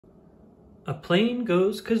A plane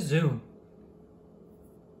goes kazoom.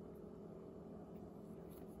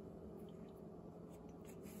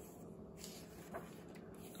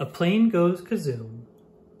 A Plane Goes Kazoom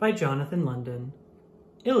by Jonathan London,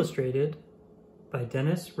 illustrated by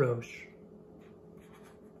Denis Roche.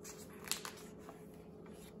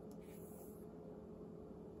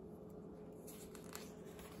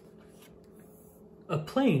 A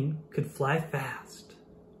plane could fly fast.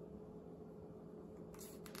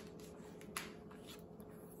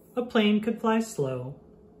 A plane could fly slow.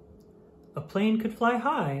 A plane could fly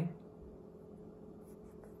high.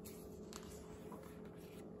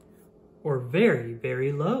 Or very,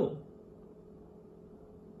 very low.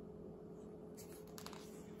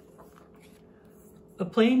 A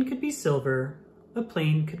plane could be silver. A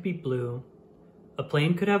plane could be blue. A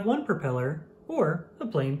plane could have one propeller, or a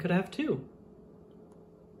plane could have two.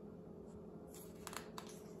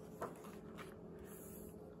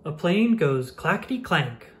 A plane goes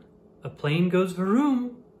clackety-clank. A plane goes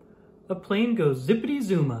vroom. A plane goes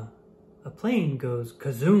zippity-zooma. A plane goes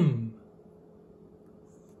kazoom.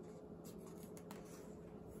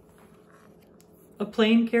 A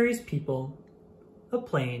plane carries people. A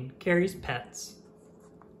plane carries pets.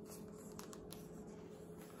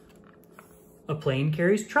 A plane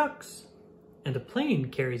carries trucks. And a plane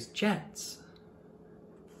carries jets.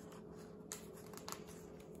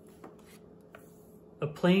 A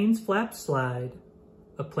plane's flaps slide.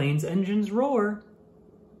 A plane's engines roar.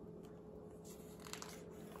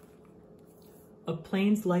 A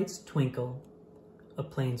plane's lights twinkle. A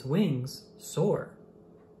plane's wings soar.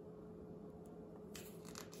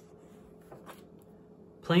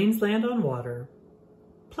 Planes land on water.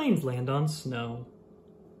 Planes land on snow.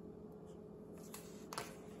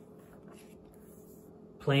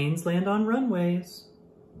 Planes land on runways.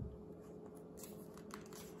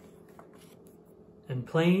 And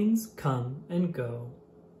planes come and go.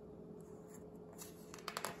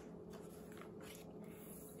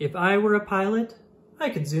 If I were a pilot, I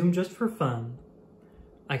could zoom just for fun.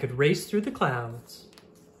 I could race through the clouds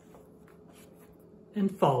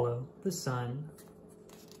and follow the sun.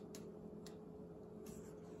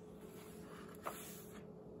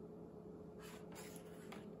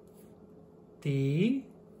 The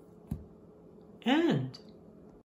end.